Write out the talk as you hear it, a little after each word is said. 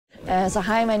So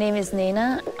hi, my name is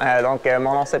Nina.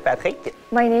 Mon nom c'est Patrick.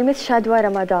 My name is Shadwa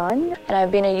Ramadan. And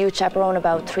I've been a youth chaperone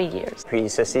about 3 years. Puis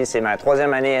ceci, c'est ma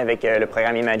 3e année avec le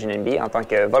programme Imagine NB en tant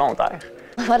que volontaire.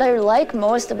 What I like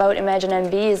most about Imagine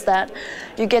NB is that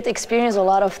you get to experience a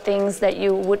lot of things that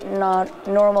you would not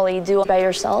normally do by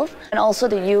yourself. And also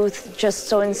the youth, just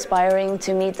so inspiring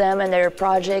to meet them and their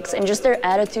projects and just their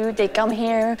attitude. They come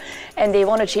here and they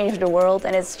want to change the world,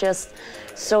 and it's just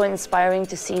so inspiring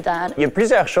to see that. Il y a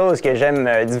plusieurs choses que j'aime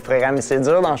du programme. C'est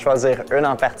dur d'en choisir une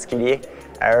en particulier,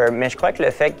 mais je crois que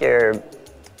le fait que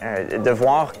de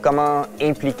voir comment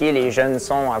impliqués les jeunes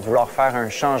sont à vouloir faire un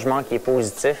changement qui est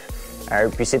positif.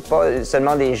 Puis c'est pas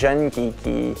seulement des jeunes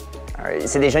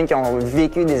c'est des jeunes qui ont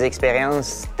vécu des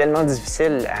expériences tellement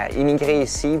difficiles à immigrer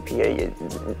ici, puis il y a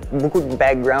beaucoup de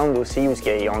background aussi où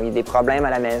ils ont eu des problèmes à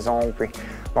la maison.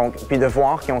 Puis de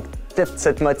voir qu'ils ont toute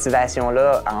cette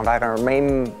motivation-là envers un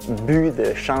même but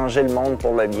de changer le monde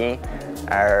pour le bien,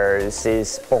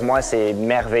 pour moi, c'est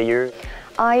merveilleux.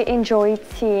 I enjoyed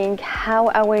seeing how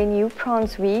our New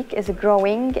Prawns Week is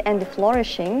growing and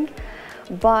flourishing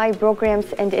by programs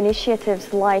and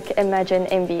initiatives like Imagine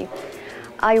NB.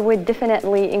 I would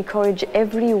definitely encourage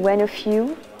every one of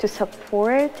you to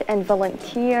support and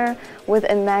volunteer with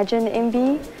Imagine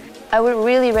NB. I would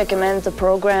really recommend the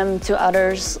program to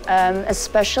others,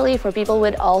 especially for people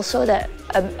with also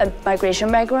a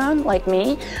migration background like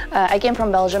me. I came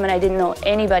from Belgium and I didn't know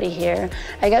anybody here.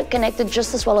 I got connected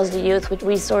just as well as the youth with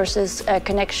resources,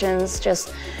 connections,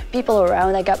 just people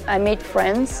around. I made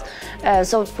friends,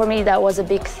 so for me that was a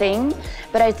big thing.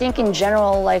 But I think in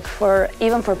general, like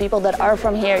even for people that are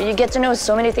from here, you get to know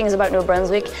so many things about New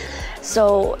Brunswick,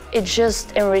 so it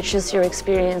just enriches your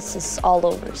experiences all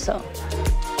over. So.